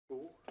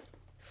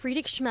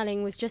Friedrich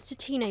Schmeling was just a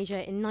teenager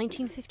in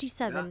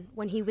 1957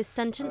 when he was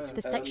sentenced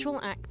for sexual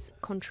acts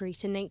contrary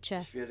to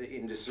nature.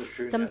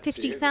 Some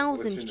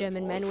 50,000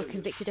 German men were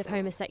convicted of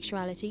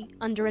homosexuality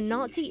under a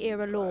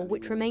Nazi-era law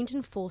which remained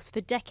in force for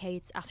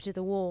decades after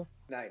the war.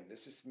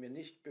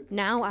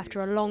 Now,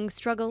 after a long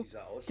struggle,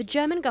 the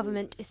German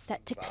government is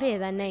set to clear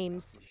their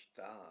names.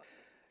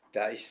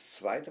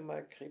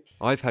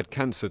 I've had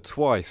cancer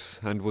twice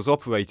and was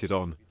operated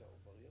on.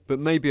 But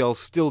maybe I'll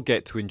still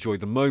get to enjoy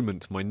the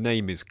moment my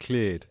name is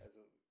cleared.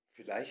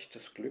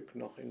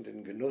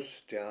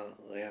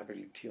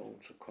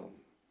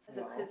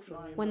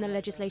 When the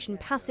legislation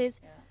passes,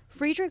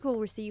 Friedrich will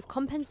receive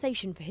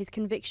compensation for his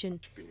conviction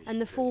and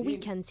the 4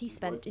 weekends he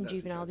spent in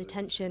juvenile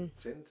detention.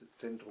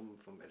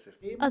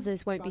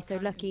 Others won't be so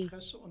lucky.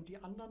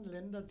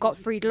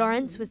 Gottfried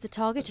Lorenz was the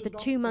target of a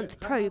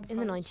 2-month probe in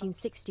the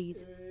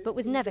 1960s, but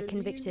was never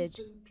convicted.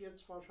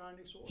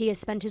 He has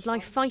spent his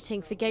life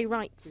fighting for gay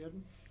rights,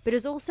 but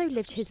has also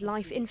lived his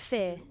life in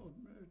fear.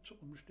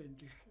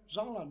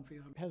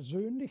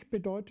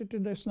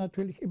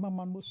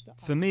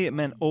 For me, it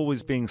meant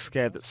always being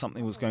scared that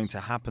something was going to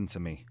happen to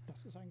me.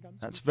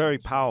 That's very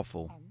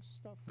powerful,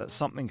 that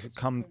something could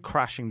come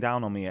crashing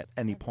down on me at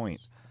any point.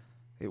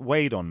 It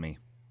weighed on me.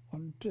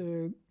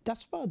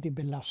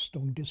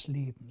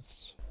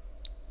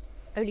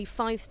 Only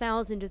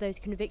 5,000 of those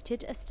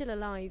convicted are still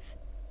alive.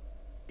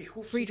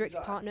 Friedrich's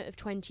partner of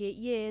 28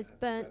 years,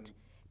 Bernd,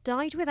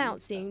 died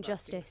without seeing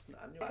justice.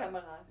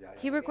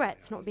 He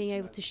regrets not being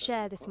able to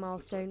share this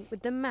milestone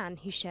with the man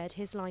he shared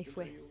his life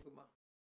with.